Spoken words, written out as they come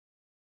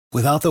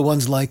Without the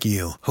ones like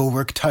you, who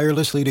work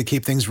tirelessly to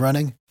keep things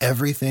running,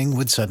 everything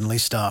would suddenly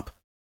stop.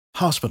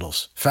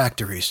 Hospitals,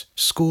 factories,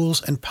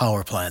 schools, and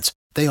power plants,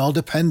 they all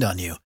depend on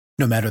you.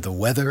 No matter the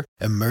weather,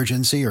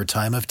 emergency, or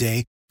time of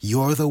day,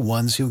 you're the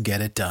ones who get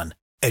it done.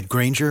 At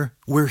Grainger,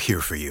 we're here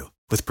for you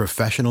with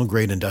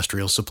professional-grade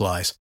industrial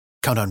supplies.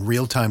 Count on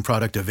real-time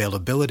product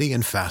availability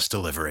and fast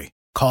delivery.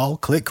 Call,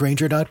 click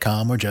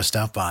Grainger.com, or just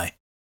stop by.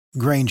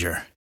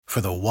 Grainger, for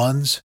the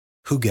ones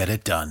who get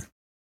it done.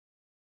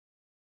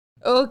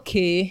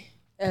 Okay.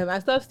 I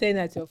stopped staring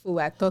at your phone.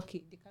 We're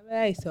talking. The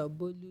camera is on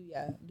Bolu.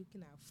 You're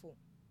looking at phone.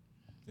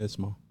 Yes,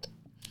 ma'am.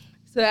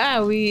 So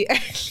how are we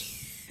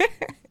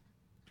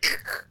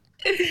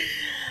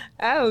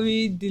how are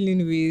we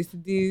dealing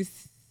with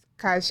this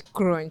cash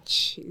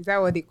crunch? Is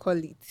that what they call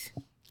it?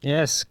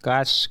 Yes,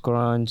 cash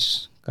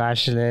crunch,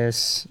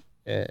 cashless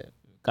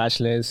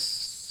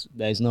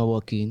that is not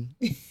working.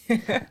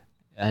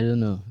 I don't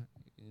know.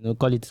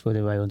 Call it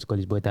whatever you want to call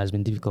it, but it has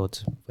been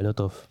difficult for a lot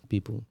of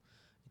people.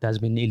 It has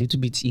been a little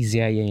bit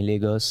easier here in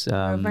Lagos,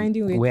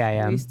 Finding where I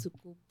am. ways to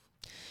cope.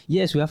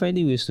 Yes, we are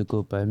finding ways to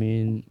cope. I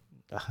mean,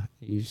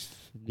 if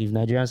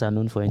Nigerians are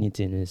known for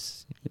anything,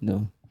 it's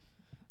Don't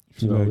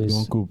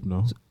cope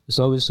now. it's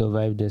always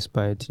survive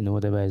despite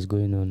whatever is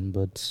going on.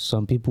 But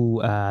some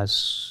people are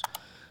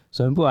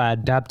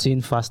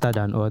adapting faster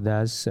than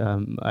others.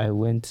 I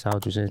went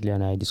out recently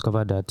and I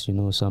discovered that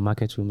some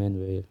market women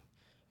were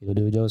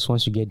they will just,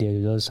 once you get there,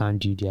 they just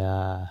hand you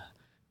their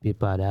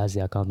paper that has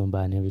the account number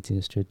and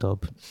everything straight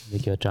up,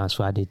 make your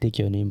transfer, they take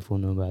your name,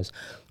 phone numbers.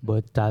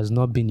 But it has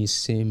not been the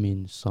same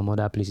in some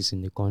other places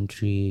in the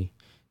country,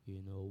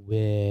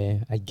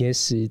 where I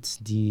guess it's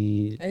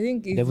the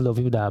level of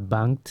people that are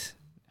banked.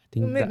 I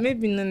think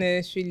maybe not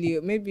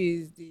necessarily. Maybe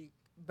it's the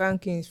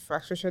banking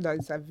infrastructure that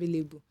is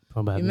available.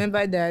 Probably.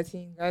 Remember that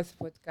in last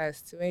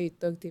podcast when you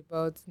talked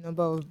about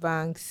number of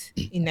banks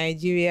in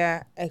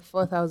Nigeria, like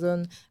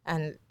 4,000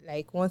 and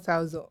like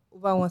 1,000,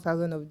 over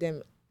 1,000 of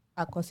them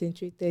are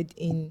concentrated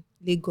in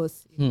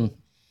Lagos. You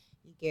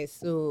guess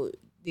so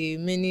the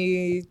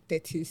many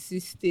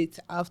 36 states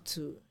have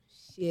to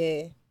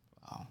share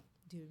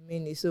the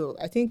remaining. So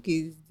I think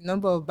it's the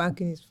number of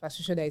banking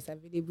infrastructure that is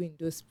available in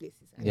those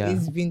places.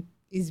 And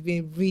it's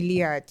been really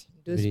hard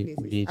in those places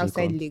really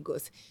outside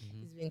Lagos.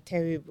 It's been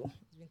terrible.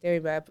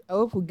 Terrible.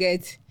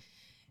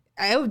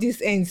 I hope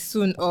this ends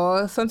soon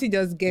or something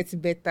just gets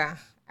better.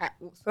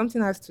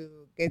 Something has to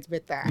get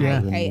better.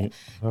 I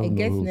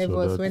get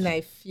nervous when I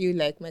feel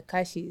like my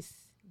cash the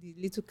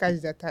little cash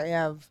that I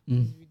have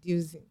is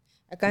reducing.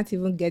 I can't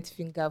even get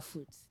finger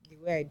foods the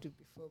way I do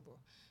before. But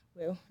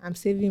well, I'm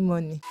saving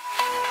money.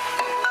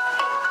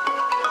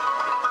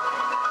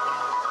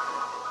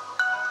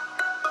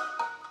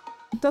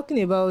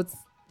 Talking about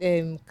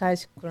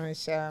cash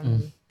crunch,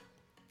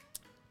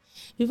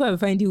 people are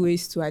finding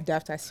ways to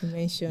adapt, as you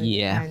mentioned.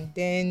 Yeah. And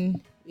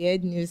then we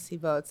heard news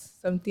about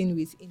something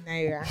with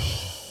eNaira,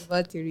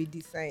 about a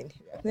redesign.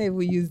 I've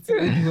never used the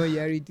one you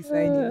are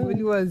redesigning. What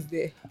was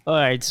there? All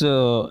right.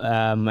 So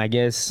I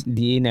guess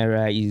the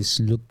eNaira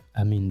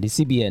the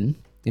CBN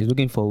is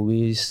looking for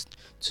ways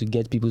to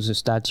get people to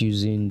start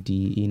using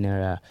the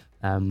eNaira.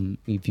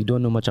 If you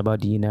don't know much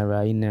about the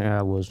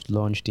eNaira was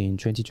launched in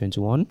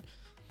 2021.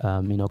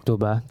 In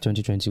October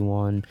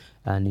 2021,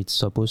 and it's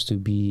supposed to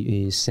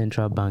be a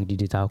central bank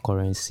digital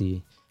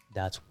currency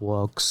that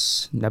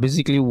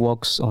basically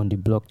works on the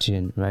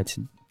blockchain, right?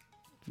 You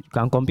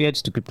can compare it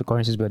to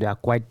cryptocurrencies, but they are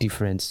quite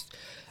different.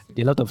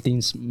 A lot of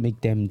things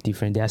make them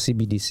different. They are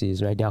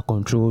CBDCs, right? They are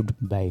controlled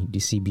by the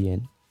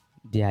CBN.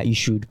 They are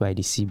issued by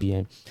the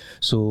CBN.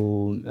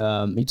 So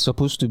it's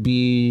supposed to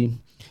be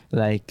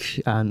like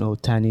an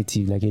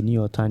alternative, like a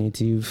new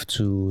alternative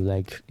to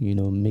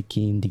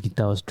making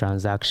digital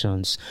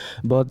transactions,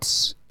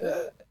 but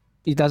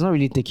it has not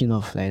really taken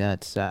off like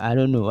that. I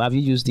don't know. Have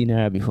you used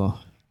eNaira before?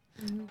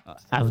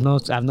 I've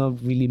not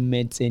really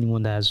met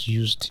anyone that has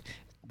used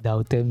that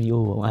will tell me,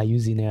 oh, I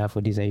use eNaira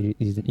for this, I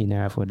use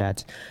eNaira for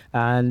that.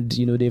 And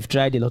they've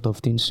tried a lot of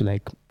things to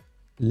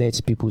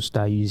let people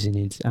start using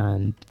it.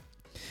 And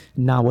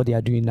now what they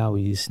are doing now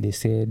is they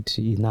said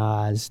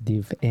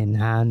they've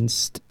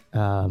enhanced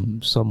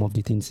some of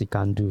the things they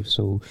can do.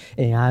 So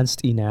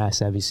enhanced eNaira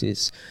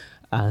services,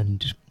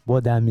 and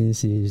what that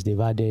means is they've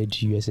added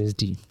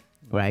USSD,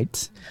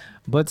 right?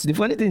 But the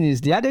funny thing is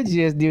they added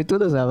USSD. They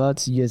told us about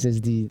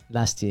USSD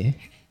last year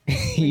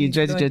in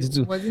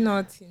 2022. Was it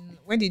not?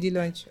 When did it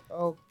launch?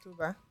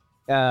 October.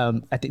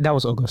 I think that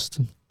was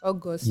August.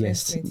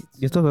 Yes,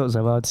 they told us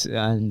about,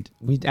 and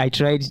I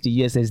tried the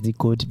USSD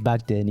code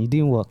back then. It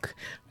didn't work,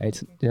 right?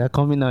 They are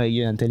coming out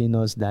again and telling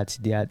us that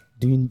they are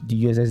doing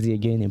the USSD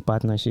again in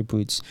partnership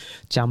with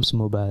Champs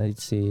Mobile.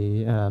 It's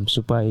a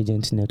super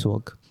agent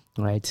network,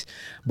 right?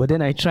 But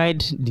then I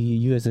tried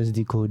the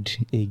USSD code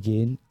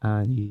again,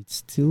 and it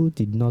still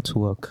did not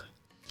work,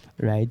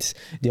 right?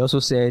 They also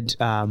said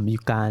you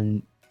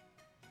can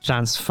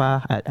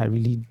transfer. I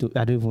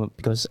don't even,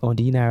 because on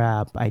the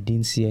eNaira app I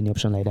didn't see any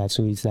option like that.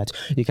 So it's that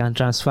you can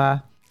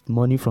transfer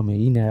money from an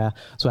eNaira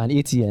to an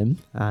ATM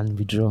and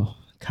withdraw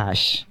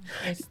cash.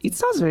 It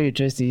sounds very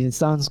interesting. It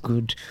sounds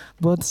good,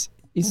 but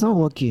it's not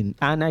working.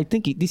 And I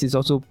think this is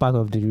also part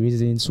of the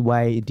reasons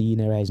why the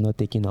eNaira is not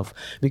taking off.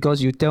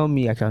 Because you tell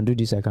me I can do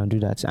this, I can do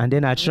that, and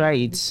then I try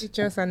it. The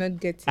teachers are not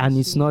getting and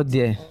it's not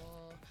there.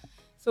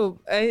 So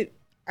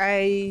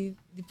the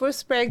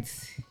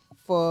prospects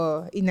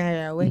for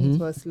eNaira when it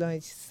was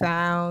launched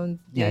sounded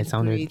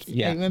great.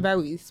 Yeah. I remember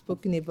we've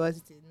spoken about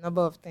it a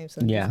number of times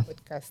on this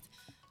podcast.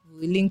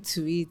 We link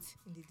to it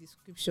in the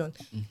description.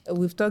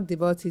 We've talked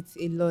about it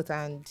a lot,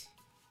 and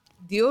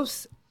the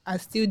hopes are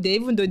still there.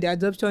 Even though the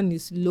adoption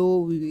is low,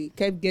 we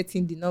kept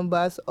getting the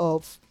numbers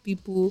of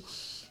people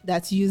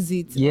that use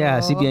it.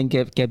 CBN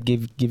kept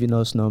giving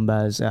us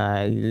numbers.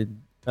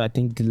 I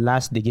think the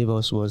last they gave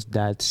us was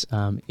that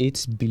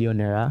 8 billion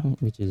naira,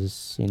 which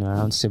is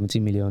around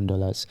 $70 million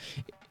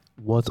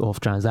worth of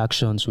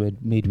transactions were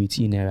made with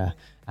eNaira,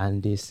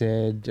 and they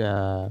said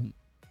a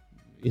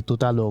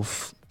total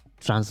of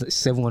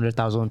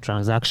 700,000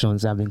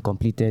 transactions have been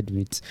completed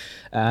with,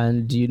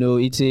 and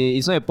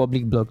it's not a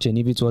public blockchain.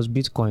 If it was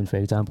Bitcoin, for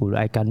example,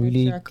 I can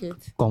really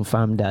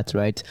confirm that,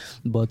 right?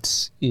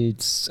 But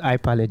it's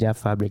Hyperledger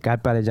Fabric.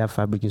 Hyperledger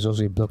Fabric is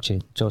also a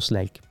blockchain, just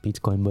like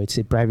Bitcoin, but it's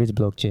a private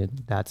blockchain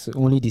that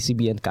only the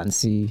CBN can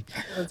see.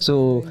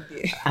 So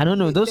I don't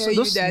know.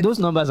 Those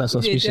numbers are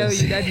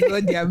suspicious. They tell you that's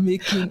what they are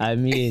making. I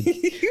mean,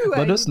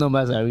 but those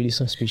numbers are really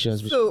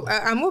suspicious. So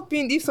I'm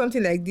hoping if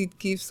something like this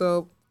kicks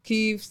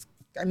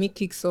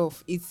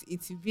off, it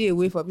will be a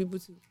way for people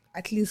to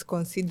at least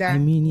consider. I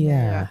mean,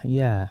 yeah.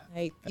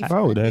 Like,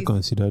 why would I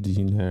consider the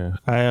eNaira?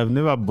 I have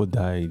never bought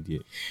that idea.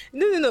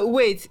 No.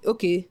 Wait.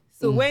 Okay.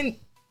 So when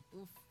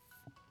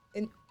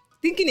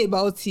thinking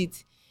about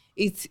it,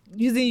 it's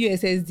using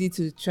USSD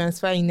to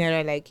transfer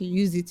eNaira, like you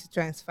use it to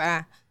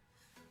transfer.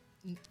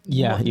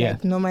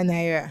 Like normal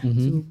naira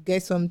to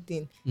get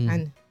something,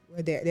 and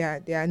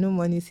there are no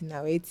monies in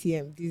our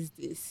ATM these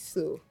days.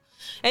 So.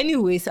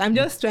 Anyways, I'm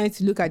just trying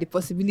to look at the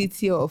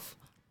possibility of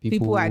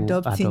people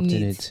adopting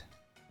it.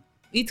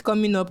 It's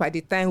coming up at the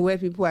time where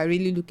people are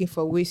really looking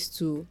for ways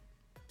to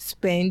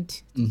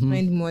spend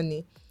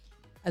money.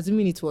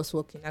 Assuming it was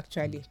working,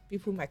 actually,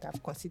 people might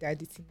have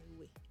considered it in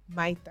a way.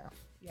 Might have.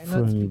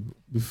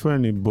 Before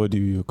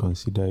anybody will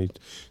consider it.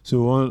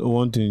 So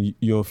one thing,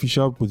 your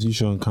official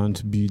position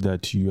can't be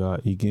that you are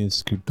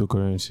against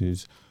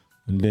cryptocurrencies,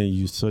 and then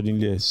you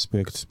suddenly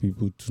expect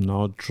people to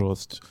now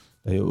trust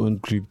that your own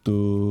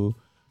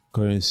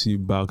cryptocurrency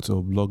backed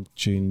or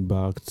blockchain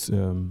backed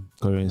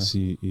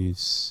currency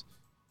is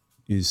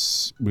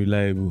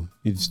reliable.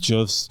 It's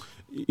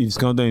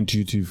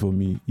counterintuitive for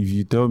me. If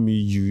you tell me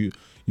you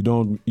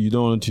don't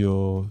want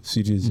your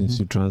citizens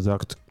to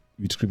transact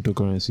with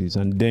cryptocurrencies,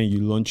 and then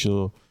you launch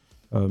a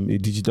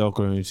digital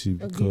currency,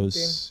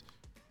 because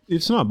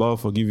it's not about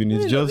forgiving.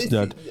 It's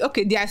that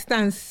their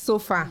stance so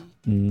far.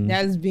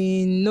 There's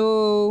been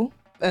no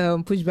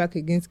pushback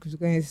against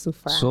cryptocurrency so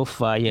far. So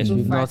far, yes,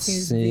 we've not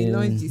since seen. they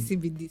launched the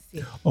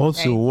CBDC.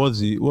 Also,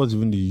 what's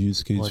even the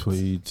use case for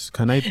it?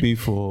 Can I pay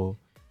for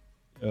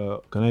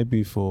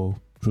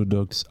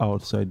products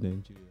outside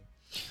Nigeria?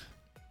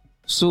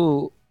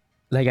 So,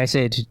 like I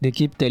said, they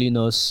keep telling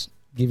us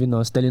that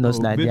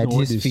there are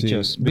these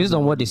features. Based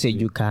on what they say,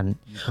 you can.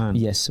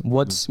 Yes.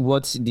 What's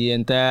the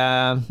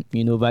entire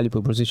value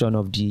proposition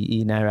of the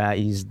eNaira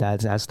is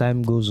that as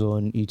time goes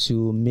on, it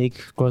will make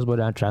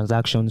cross-border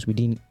transactions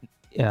within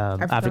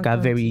Africa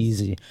very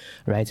easy,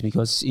 right?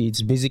 Because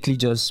it's basically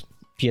just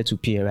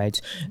peer-to-peer,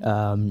 right?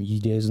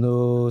 There's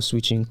no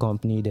switching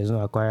company, there's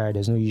no acquirer,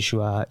 there's no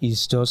issuer.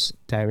 It's just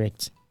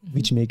direct,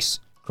 which makes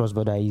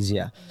cross-border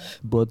easier.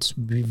 But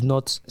we've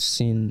not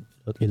seen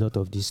a lot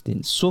of these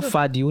things so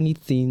far. The only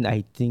thing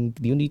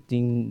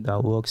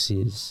that works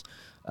is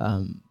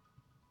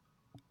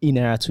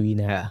eNaira to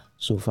eNaira.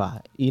 So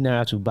far,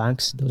 eNaira to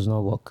banks does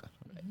not work,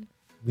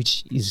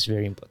 which is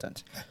very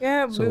important.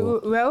 Yeah,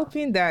 so we're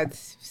hoping that,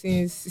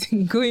 since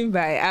going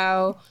by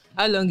how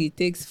long it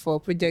takes for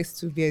projects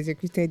to be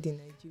executed in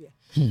Nigeria,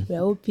 we're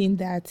hoping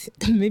that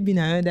maybe in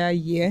another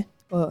year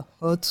or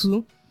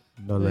two,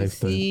 we'll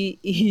see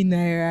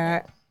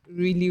eNaira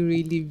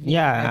really being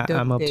adopted.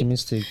 I'm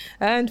optimistic.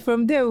 And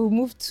from there, we'll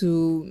move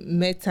to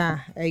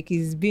Meta. Like,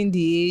 it's been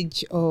the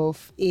age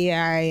of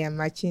AI and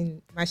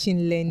machine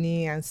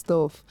learning and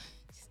stuff.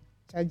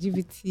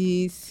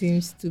 ChatGPT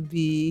seems to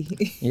be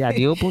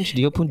they opened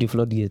the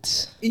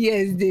floodgates.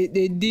 Yes,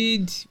 they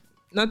did.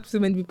 Not so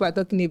many people are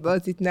talking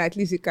about it now. At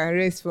least you can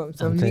rest from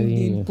some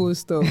LinkedIn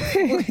post of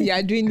you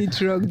are doing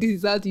it wrong. This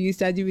is how to use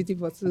ChatGPT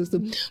for so.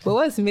 But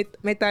what's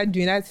Meta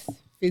doing? That's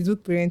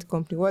Facebook parent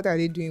company. What are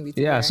they doing with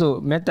AI?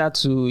 So Meta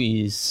too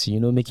is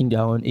making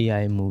their own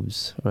AI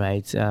moves,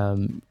 right?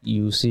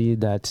 You see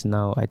that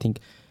now. I think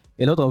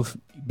a lot of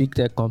big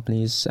tech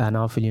companies are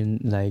now feeling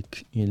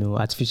like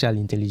artificial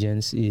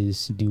intelligence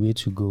is the way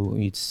to go.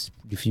 It's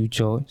the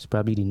future. It's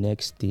probably the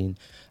next thing,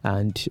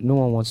 and no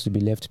one wants to be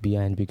left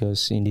behind,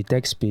 because in the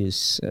tech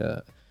space,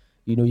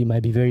 you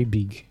might be very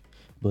big,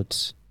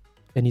 but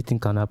anything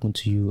can happen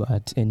to you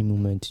at any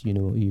moment.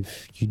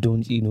 If you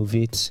don't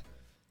innovate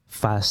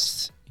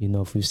fast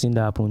enough. We've seen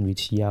that happen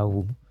with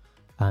Yahoo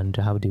and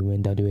how they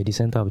went down. They were the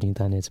center of the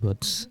internet,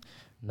 but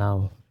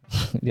now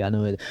they are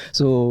nowhere.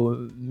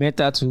 So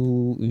Meta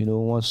too,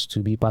 wants to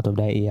be part of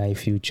that AI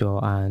future,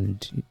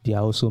 and they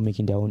are also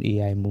making their own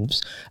AI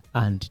moves,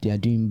 and they are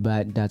doing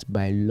that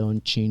by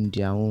launching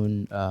their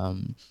own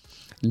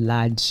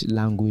large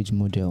language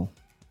model,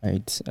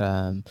 right?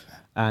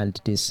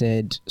 And they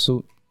said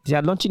so. They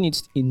are launching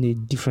it in a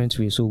different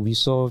way. So we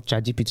saw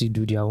ChatGPT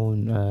do their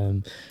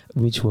own,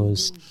 which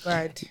was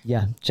bad.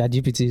 Yeah,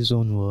 ChatGPT's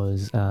own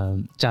was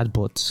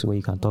chatbots where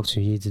you can talk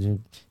to it.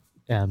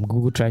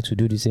 Google tried to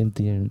do the same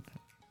thing.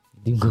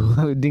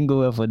 Didn't go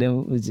well for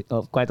them, which is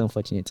quite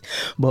unfortunate.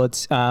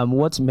 But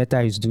what Meta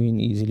is doing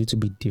is a little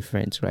bit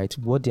different, right?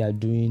 What they are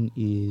doing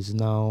is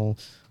now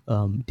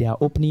they are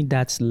opening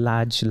that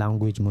large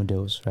language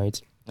models,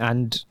 right?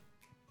 And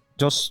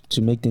just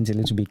to make things a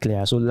little bit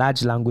clearer, so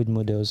large language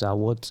models are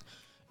what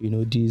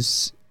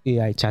these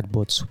AI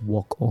chatbots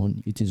work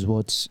on. It is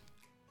what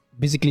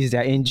basically is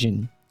their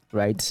engine,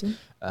 right?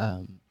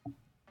 Mm-hmm.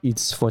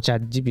 It's for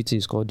ChatGPT,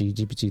 it's called the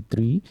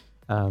GPT-3.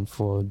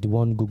 For the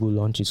one Google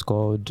launched, it's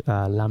called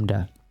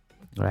Lambda,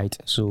 right?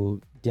 So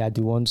they are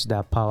the ones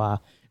that power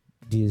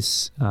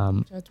these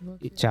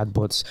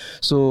chatbots.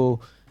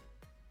 So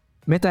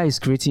Meta is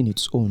creating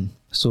its own.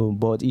 So,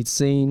 but it's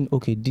saying,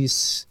 okay,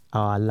 this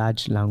our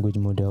large language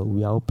model,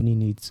 we are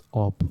opening it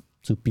up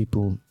to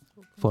people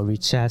for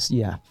research.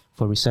 Yeah,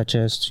 for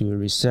researchers to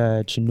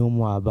research, know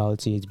more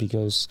about it,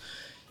 because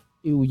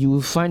you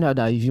will find out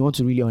that if you want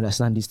to really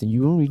understand this thing,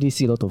 you won't really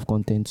see a lot of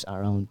content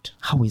around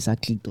how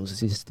exactly does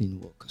this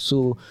thing work.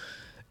 So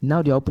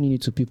now they're opening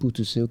it to people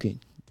to say, okay,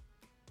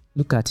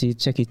 look at it,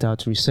 check it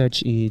out,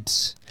 research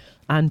it,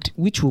 and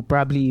which will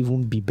probably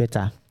even be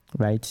better,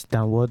 right,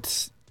 than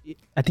what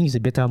I think is a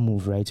better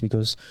move, right?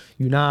 Because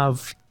you now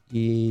have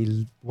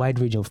a wide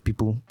range of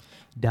people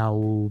that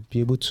will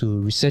be able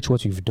to research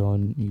what you've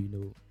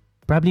done,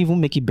 probably even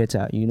make it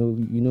better. You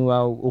know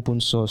how open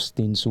source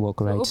things work,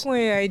 So right?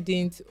 OpenAI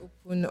didn't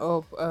open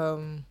up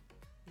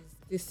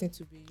this thing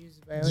to be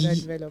used by other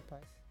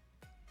developers.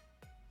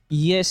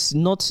 Yes,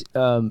 not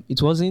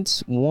it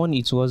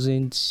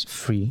wasn't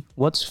free.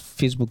 What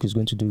Facebook is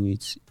going to do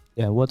is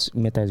what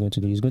Meta is going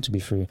to do is going to be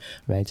free,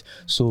 right?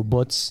 So,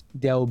 but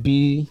there will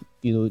be,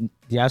 you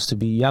have to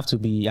be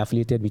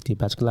affiliated with a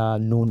particular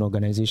known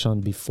organization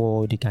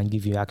before they can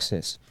give you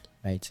access,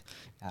 right?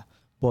 Yeah.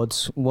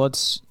 But what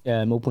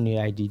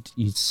OpenAI did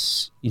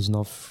is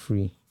not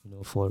free,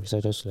 for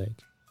researchers to like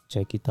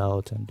check it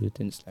out and do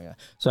things like that.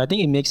 So I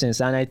think it makes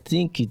sense, and I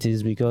think it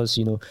is because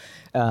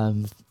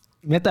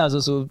Meta has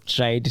also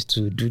tried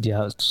to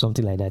do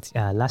something like that.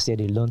 Last year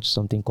they launched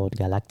something called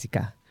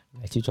Galactica,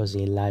 right, which was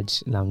a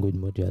large language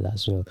model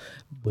as well,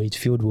 but it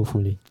failed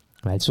woefully,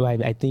 right? So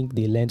I think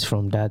they learned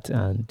from that,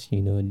 and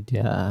they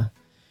are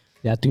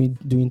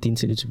doing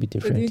things a little bit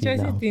differently now. So the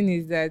interesting thing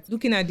is that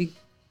looking at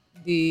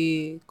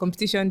the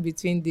competition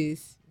between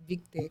these big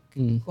tech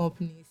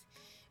companies,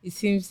 it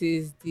seems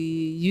is the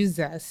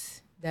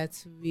users that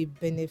will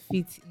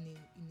benefit in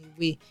a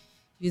way.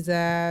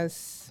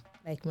 Users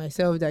like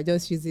myself that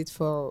just use it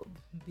for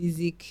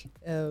basic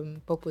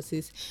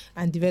purposes,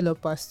 and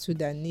developers too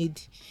that need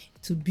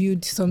to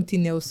build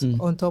something else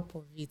on top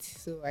of it.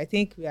 So I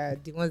think we are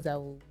the ones that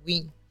will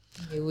win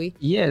in a way.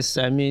 Yes,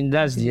 I mean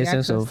that's the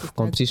essence of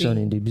competition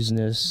in the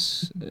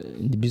business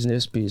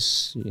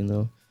space.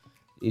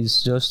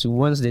 It's just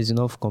once there's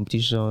enough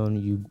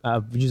competition,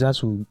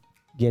 users will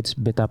get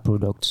better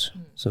products.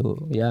 So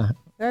yeah,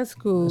 that's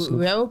cool.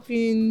 We're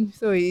hoping.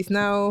 So it's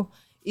now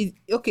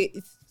okay.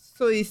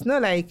 So it's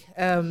not like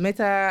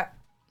Meta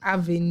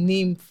have a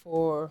name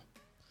for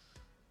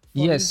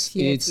yes,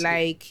 it's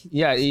like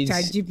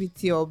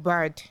ChatGPT or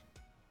Bard.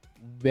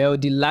 Well,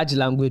 the large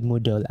language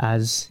model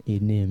has a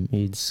name.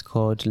 It's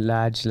called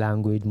Large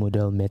Language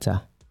Model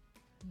Meta,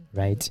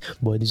 right?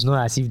 But it's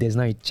not as if there's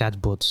not a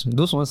chatbot.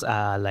 Those ones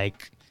are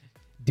like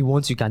the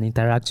ones you can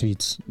interact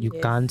with. You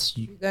can't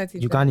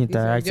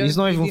interact. It's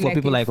not even for like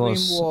people like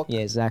us.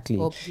 Yeah, exactly.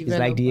 It's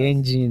like the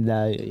engine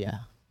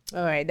that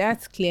All right,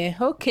 that's clear.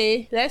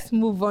 Okay, let's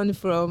move on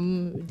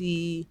from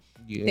the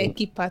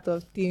techie part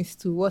of things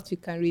to what we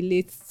can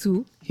relate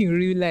to in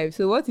real life.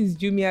 So what is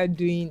Jumia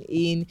doing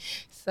in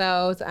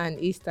South and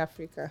East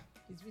Africa?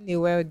 It's been a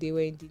while they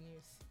were in the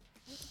news.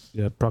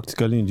 Yeah,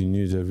 practically in the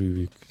news every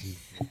week.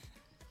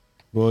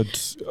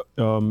 But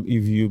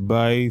if you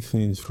buy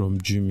things from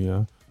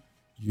Jumia,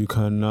 you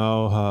can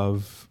now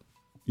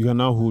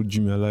hold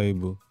Jumia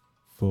liable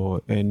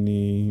for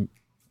any,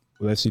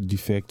 let's say,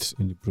 defects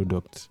in the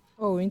product.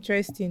 Oh,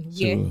 interesting.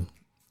 So,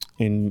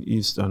 in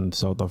East and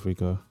South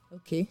Africa.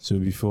 Okay. So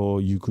before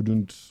you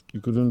couldn't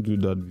do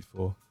that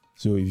before.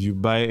 So if you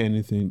buy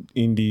anything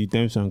in the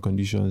terms and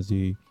conditions,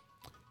 they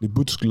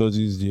put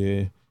clauses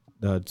there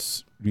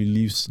that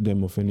relieves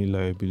them of any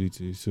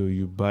liability. So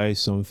you buy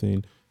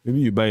something, maybe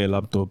you buy a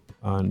laptop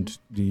and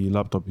the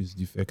laptop is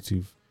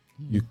defective.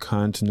 You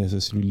can't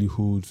necessarily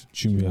hold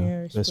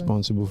Jumia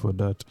responsible for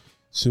that.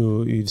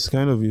 So it's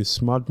kind of a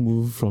smart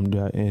move from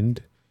their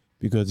end,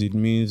 because it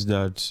means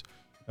that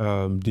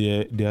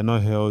they are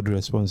not held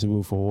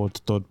responsible for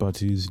what third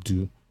parties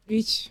do.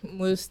 which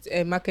most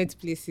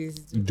marketplaces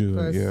Do,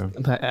 because yeah.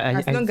 But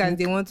as I long as think,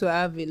 they want to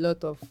have a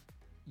lot of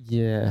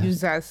yeah,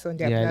 users on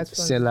their yeah,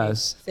 platform,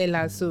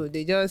 sellers. so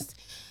they just.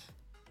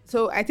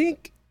 So I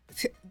think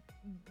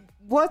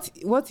what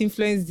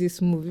influenced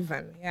this move, if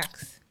I may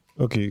ask?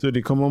 Okay, so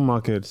the common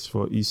markets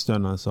for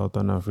Eastern and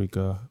Southern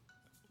Africa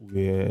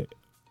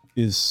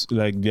is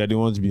like they are the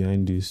ones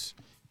behind this.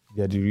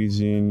 They are the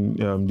reason.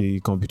 The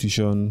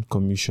competition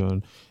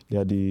commission. They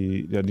are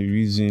the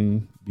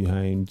reason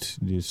behind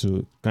this.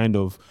 So kind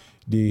of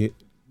they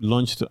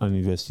launched an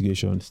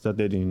investigation.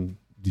 Started in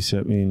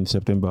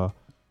September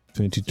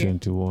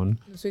 2021.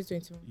 No,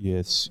 2021.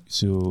 Yes.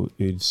 So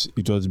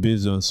it was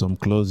based on some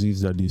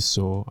clauses that they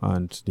saw,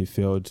 and they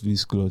felt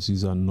these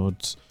clauses are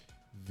not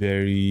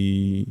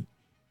very,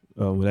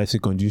 let's say,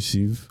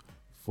 conducive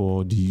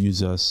for the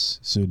users.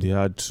 So they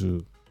had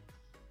to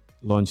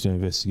launch the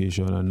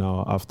investigation, and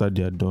now after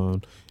they are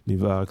done,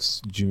 they've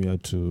asked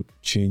Jumia to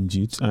change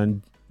it,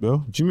 and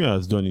well, Jumia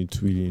has done it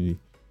willingly.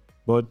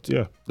 But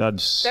yeah,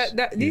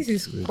 this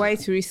is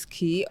quite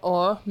risky,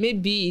 or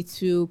maybe it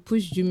will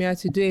push Jumia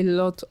to do a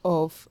lot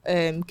of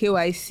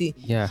KYC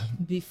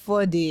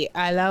before they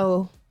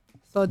allow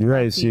third the way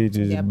I party say it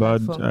on is their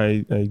bad.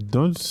 platform. I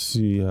don't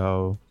see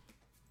how.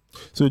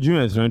 So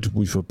Jumia is trying to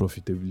push for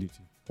profitability,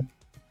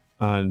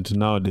 and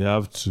now they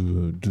have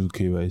to do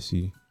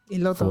KYC A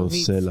lot for of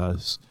it.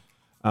 sellers,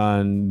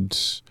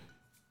 and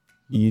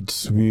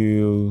it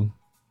will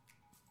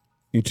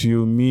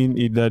mean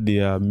either they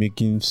are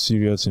making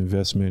serious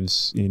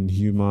investments in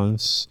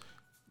humans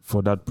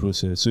for that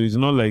process. So it's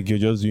not like you're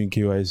just doing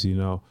KYC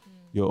now.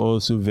 You're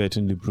also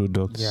vetting the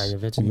products. Yeah, you're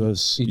vetting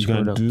because each you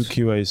can product. do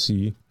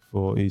KYC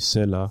for a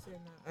seller,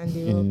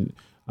 and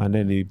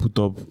then they put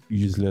up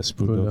useless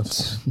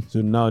products.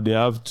 So now they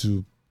have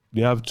to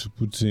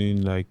put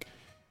in like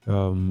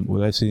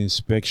let's say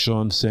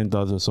inspection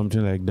centers or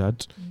something like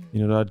that,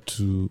 in order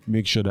to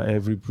make sure that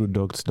every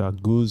product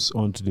that goes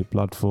onto the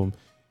platform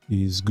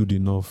is good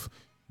enough,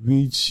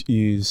 which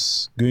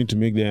is going to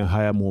make them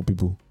hire more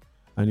people.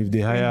 And if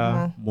they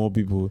hire more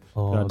people,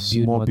 that's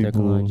more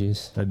people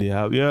that they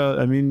have. Yeah,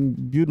 I mean,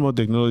 build more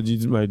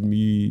technologies might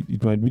be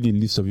the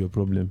least of your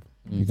problem,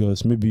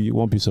 because maybe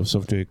one piece of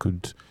software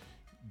could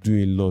do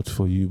a lot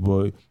for you,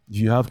 but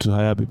you have to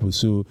hire people.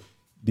 So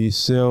they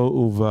sell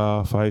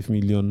over 5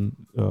 million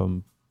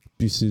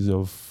pieces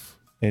of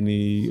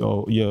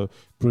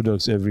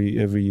products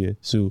every year.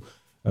 So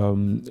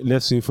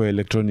let's say for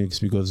electronics,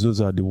 because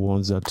those are the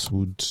ones that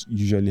would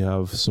usually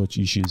have such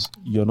issues.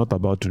 You're not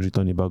about to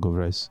return a bag of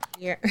rice.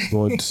 Yeah.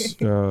 But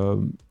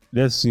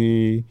let's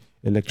say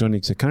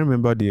electronics. I can't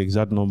remember the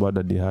exact number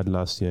that they had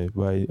last year,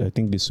 but I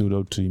think they sold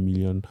out to 1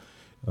 million,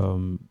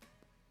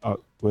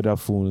 whether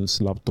phones,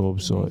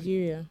 laptops, or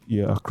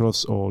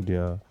across all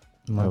their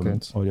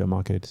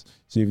markets.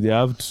 So if they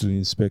have to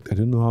inspect, I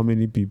don't know how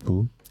many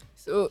people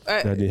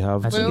that they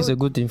have. I think it's a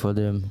good thing for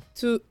them.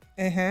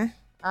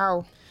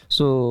 Ow.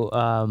 So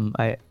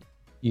I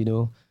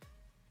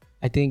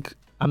think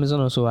Amazon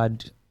also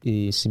had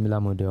a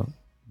similar model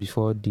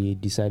before they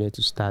decided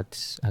to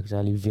start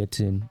actually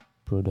vetting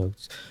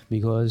products,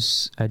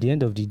 because at the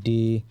end of the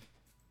day,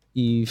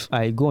 if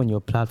I go on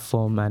your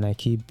platform and I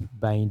keep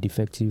buying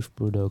defective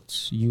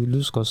products, you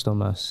lose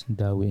customers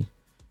that way,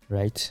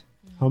 right?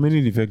 How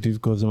many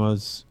defective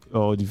customers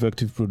or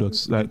defective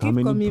products? Like how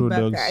many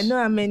products? Back. I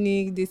know how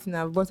many this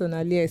I've bought on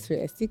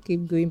AliExpress. I still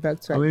keep going back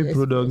to how AliExpress. many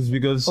products?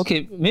 Because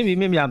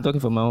maybe I'm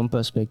talking from my own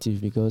perspective,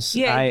 because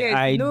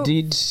I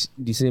did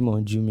the same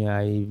on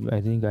Jumia.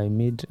 I think I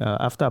made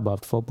after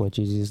about 4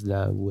 purchases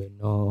that were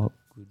not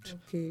good.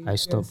 Okay, I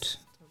stopped.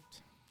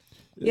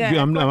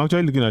 Yeah, I'm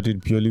actually looking at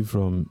it purely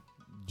from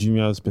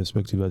Jumia's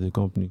perspective as a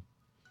company.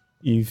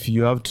 If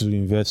you have to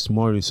invest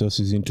more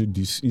resources into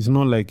this, it's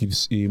not like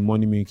it's a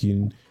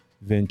money-making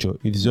venture.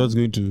 It's just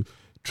going to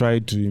try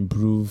to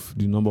improve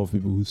the number of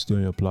people who stay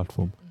on your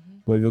platform.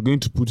 But if you're going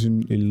to put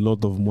in a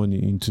lot of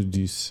money into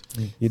this,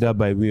 either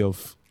by way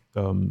of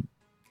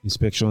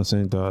inspection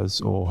centers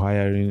or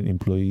hiring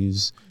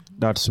employees,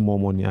 that's more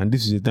money. And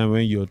this is a time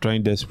when you're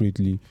trying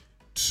desperately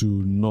to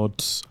not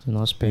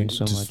spend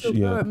so much.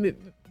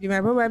 You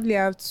might probably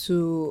have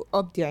to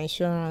up their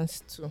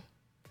insurance too.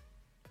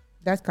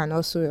 That can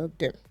also help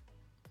them.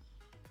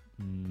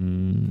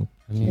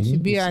 There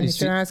should be an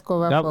insurance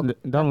cover for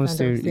that one.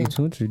 It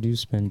won't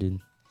reduce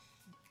spending.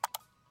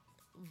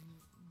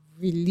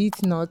 Will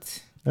it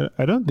not?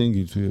 I don't think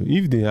it will.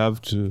 If they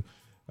have to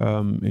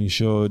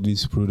insure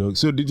this product.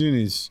 So the thing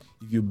is,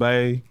 if you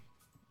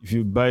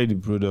buy the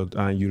product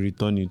and you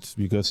return it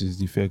because it's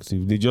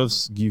defective, they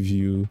just give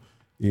you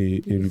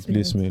a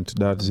replacement.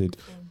 That's it.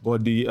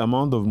 But the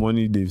amount of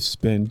money they've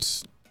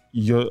spent,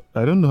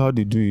 I don't know how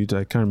they do it.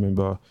 I can't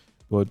remember.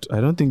 But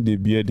I don't think they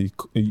bear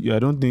I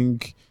don't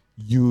think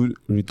you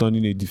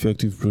returning a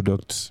defective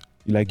product,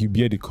 like you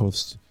bear the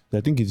cost. I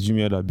think it's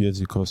Jumia that bears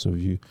the cost of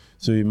you.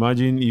 So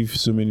imagine if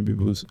so many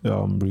people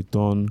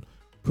return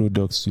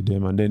products to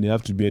them and then they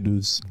have to bear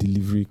those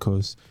delivery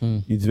costs.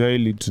 It's very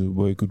little,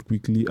 but it could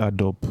quickly add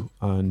up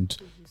and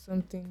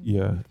something.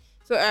 Yeah.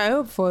 So I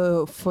hope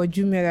for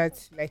Jumia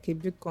that like a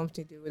big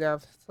company they would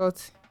have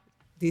thought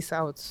this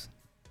out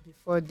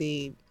before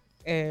they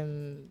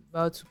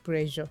bow to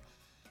pressure.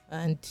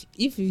 And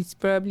if it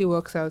probably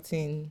works out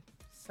in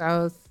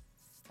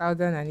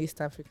Southern and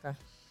East Africa,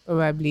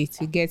 probably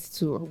to get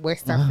to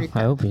West Africa.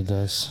 I hope it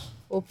does.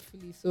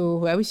 Hopefully. So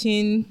we're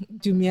wishing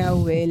Jumia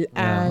well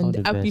Yeah, all and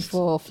the happy best.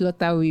 for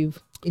Flutterwave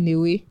in a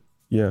way.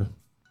 Yeah.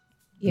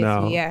 Yes,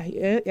 Now- yeah.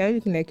 You're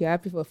looking like you're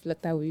happy for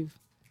Flutterwave.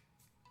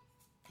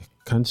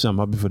 Can't say I'm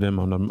happy for them,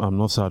 and I'm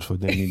not sad for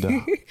them either.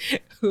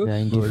 They're But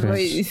indifferent.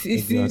 it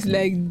seems Exactly.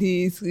 like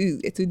this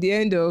to the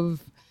end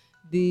of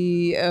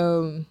the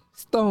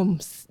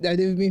storms that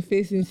they've been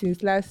facing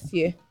since last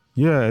year.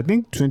 Yeah, I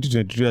think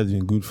 2023 has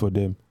been good for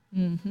them.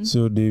 Mm-hmm.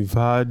 So they've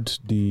had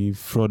the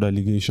fraud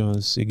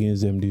allegations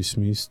against them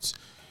dismissed.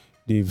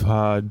 They've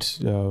had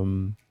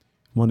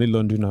money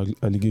laundering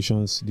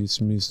allegations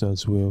dismissed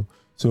as well.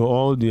 So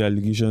all the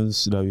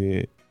allegations that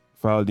were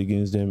filed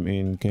against them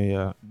in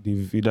Kenya,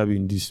 they've either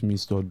been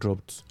dismissed or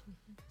dropped.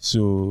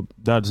 So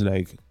that's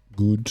like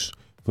good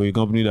for a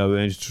company that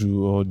went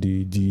through all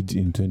they did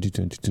in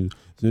 2022.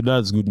 So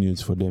that's good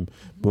news for them.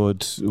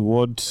 But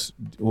what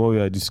we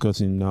are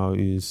discussing now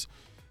is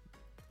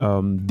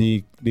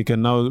they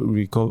can now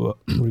recover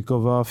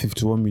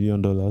 $51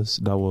 million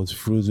that was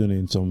frozen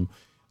in some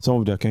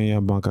of their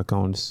Kenyan bank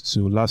accounts.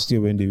 So last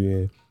year when they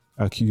were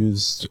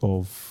accused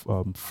of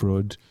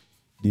fraud,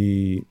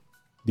 the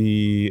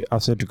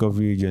Asset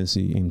Recovery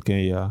Agency in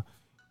Kenya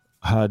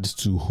had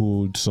to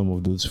hold some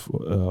of those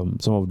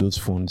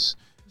funds.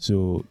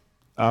 So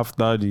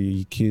after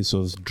the case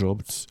was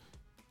dropped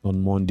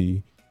on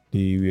Monday,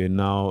 they were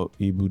now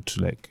able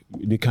to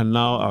they can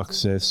now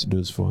access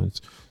those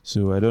funds.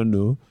 So I don't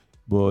know,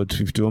 but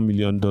 $51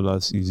 million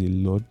is a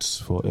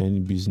lot for any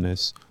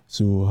business.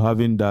 So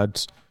having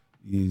that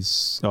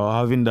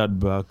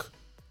back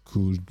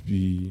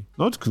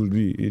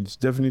it's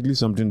definitely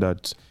something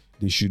that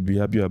they should be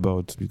happy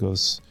about,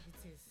 because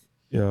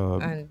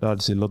And-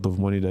 that's a lot of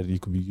money that they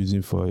could be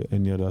using for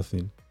any other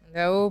thing. And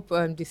I hope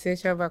the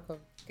Central Bank of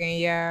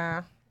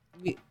Kenya,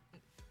 we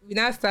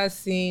now start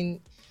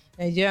seeing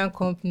Nigerian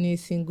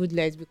companies in good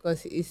light,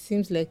 because it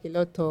seems like a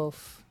lot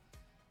of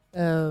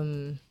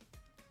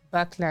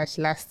backlash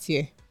last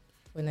year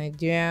for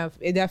Nigeria,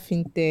 either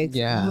fintechs,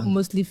 Yeah.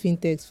 mostly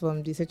fintechs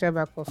from the Central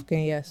Bank of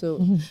Kenya. So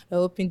we're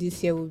hoping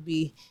this year will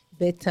be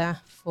better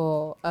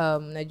for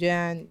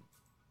Nigerian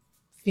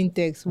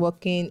fintechs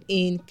working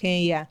in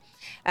Kenya.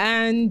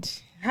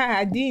 And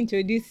I did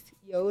introduce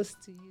your host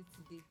to you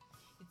today.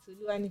 It's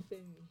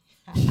Oluwanifemi.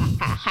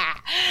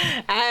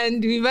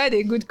 And we've had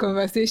a good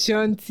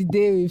conversation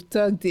today. We've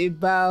talked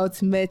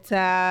about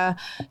Meta,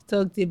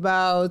 talked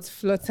about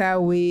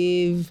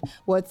Flutterwave,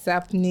 what's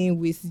happening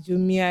with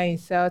Jumia in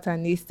South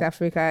and East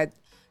Africa.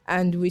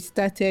 And we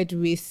started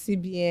with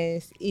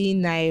CBN's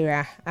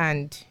eNaira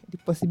and the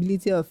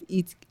possibility of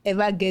it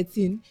ever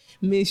getting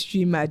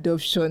mainstream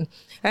adoption.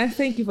 And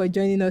thank you for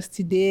joining us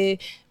today.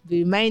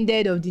 Be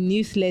reminded of the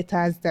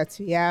newsletters that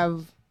we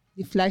have,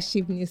 the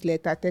flagship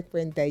newsletter,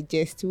 TechPoint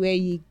Digest, where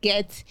you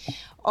get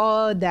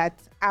all that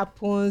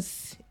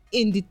happens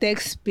in the tech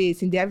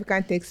space, in the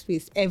African tech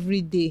space,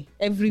 every day,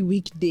 every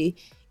weekday,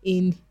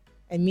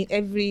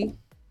 every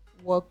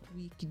work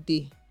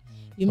weekday.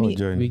 You mean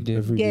Weekday.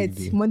 Every get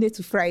weekday. Monday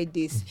to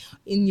Fridays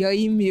in your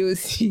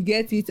emails, you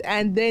get it.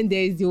 And then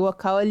there is the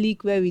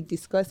Workaholic, where we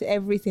discuss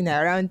everything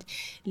around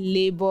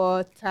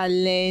labor,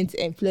 talent,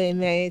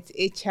 employment,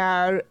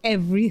 HR,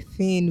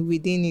 everything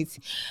within it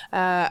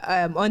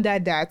under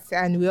that.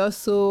 And we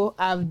also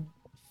have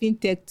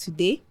FinTech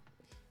Today,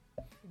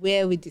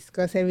 where we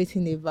discuss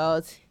everything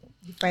about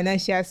the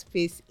financial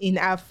space in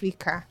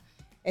Africa,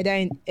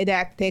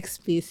 either tech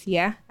space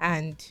here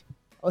and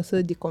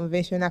also the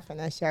conventional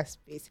financial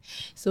space.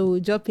 So we'll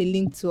drop a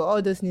link to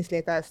all those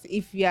newsletters.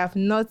 If you have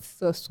not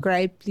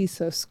subscribed, please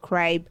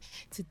subscribe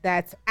to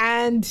that.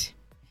 And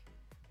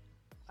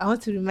I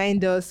want to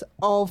remind us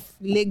of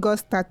Lagos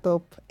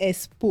Startup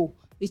Expo,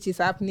 which is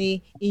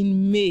happening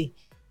in May.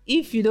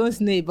 If you don't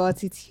know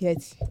about it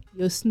yet,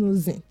 you're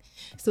snoozing.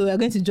 So we're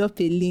going to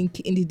drop a link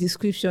in the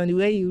description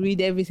where you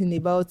read everything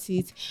about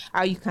it,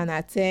 how you can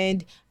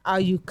attend, how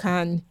you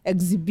can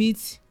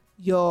exhibit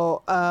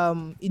your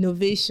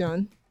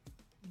innovation,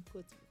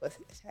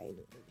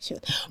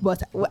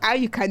 but how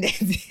you can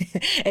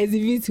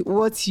exhibit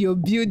what you're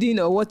building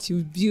or what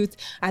you've built,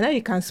 and how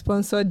you can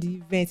sponsor the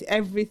event.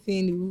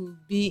 Everything will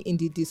be in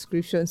the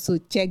description, so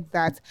check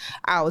that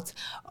out.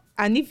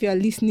 And if you're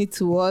listening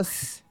to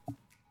us,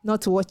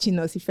 not watching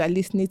us, if you're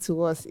listening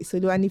to us, it's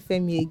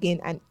Oluwanifemi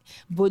again, and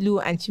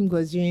Bolu and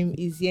Chimgo's Dream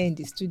is here in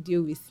the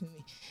studio with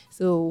me.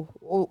 So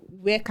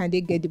where can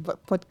they get the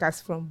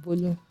podcast from,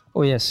 Bolu?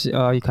 Oh yes,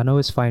 you can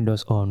always find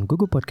us on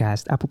Google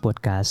Podcast, Apple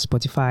Podcast,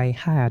 Spotify,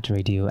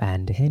 iHeartRadio,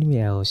 and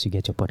anywhere else you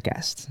get your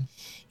podcast.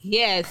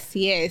 Yes.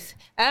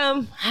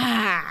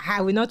 I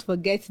will not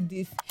forget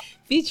this.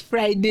 Fish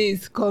Friday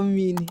is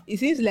coming. It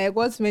seems like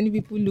what many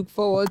people look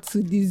forward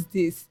to these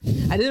days.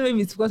 I don't know if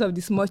it's because of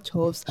the small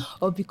chops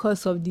or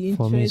because of the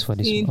For me, it's for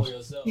the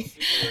interesting.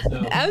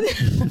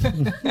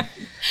 small.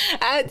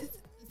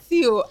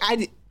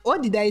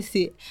 What did I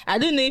say? I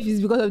don't know if it's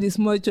because of the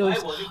small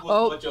chops. Why was it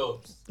small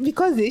chops?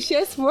 Because they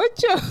share small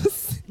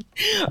chops.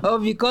 Or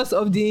because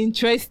of the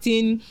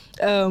interesting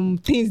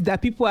things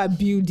that people are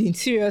building.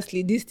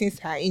 Seriously, these things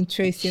are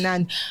interesting,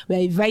 and we're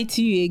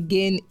inviting you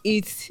again.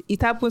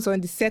 It happens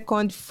on the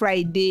second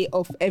Friday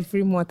of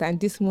every month, and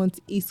this month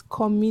is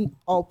coming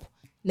up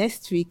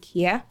next week.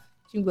 Yeah,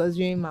 Jim was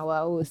doing our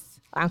host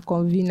and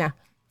convener.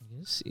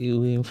 Yes, it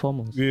will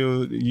inform us.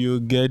 You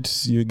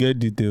get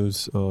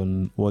details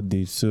on what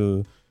day.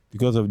 So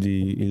because of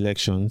the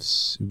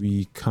elections,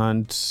 we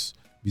can't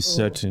be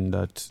certain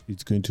that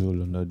it's going to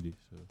hold on that day.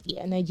 So.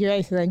 Yeah, Nigeria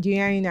is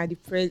Nigerian at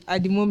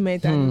the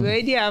moment, and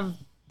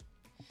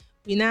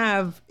we now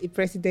have a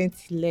president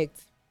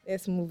elect.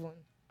 Let's move on.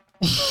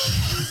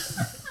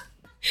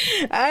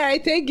 All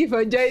right, thank you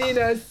for joining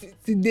us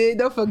today.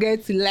 Don't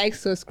forget to like,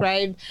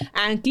 subscribe,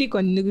 and click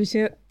on the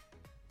notification.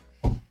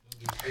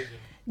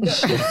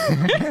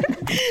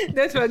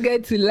 Don't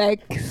forget to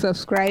like,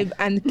 subscribe,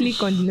 and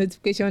click on the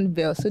notification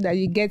bell so that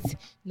you get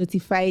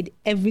notified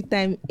every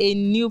time a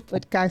new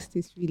podcast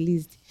is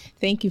released.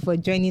 Thank you for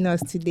joining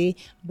us today.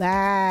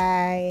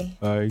 Bye.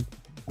 Bye.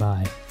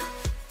 Bye.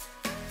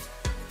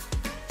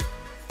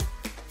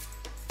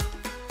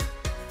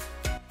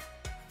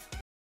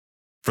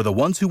 For the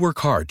ones who work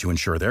hard to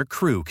ensure their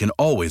crew can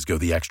always go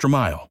the extra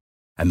mile,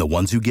 and the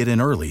ones who get in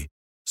early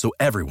so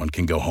everyone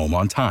can go home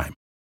on time,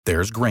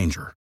 there's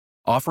Grainger,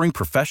 offering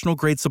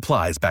professional-grade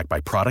supplies backed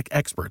by product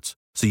experts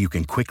so you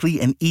can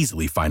quickly and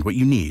easily find what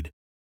you need.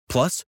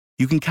 Plus,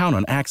 you can count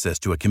on access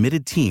to a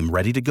committed team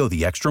ready to go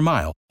the extra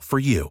mile for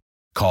you.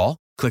 Call,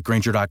 click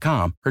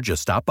Grainger.com, or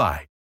just stop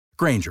by.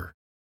 Grainger,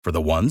 for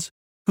the ones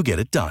who get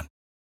it done.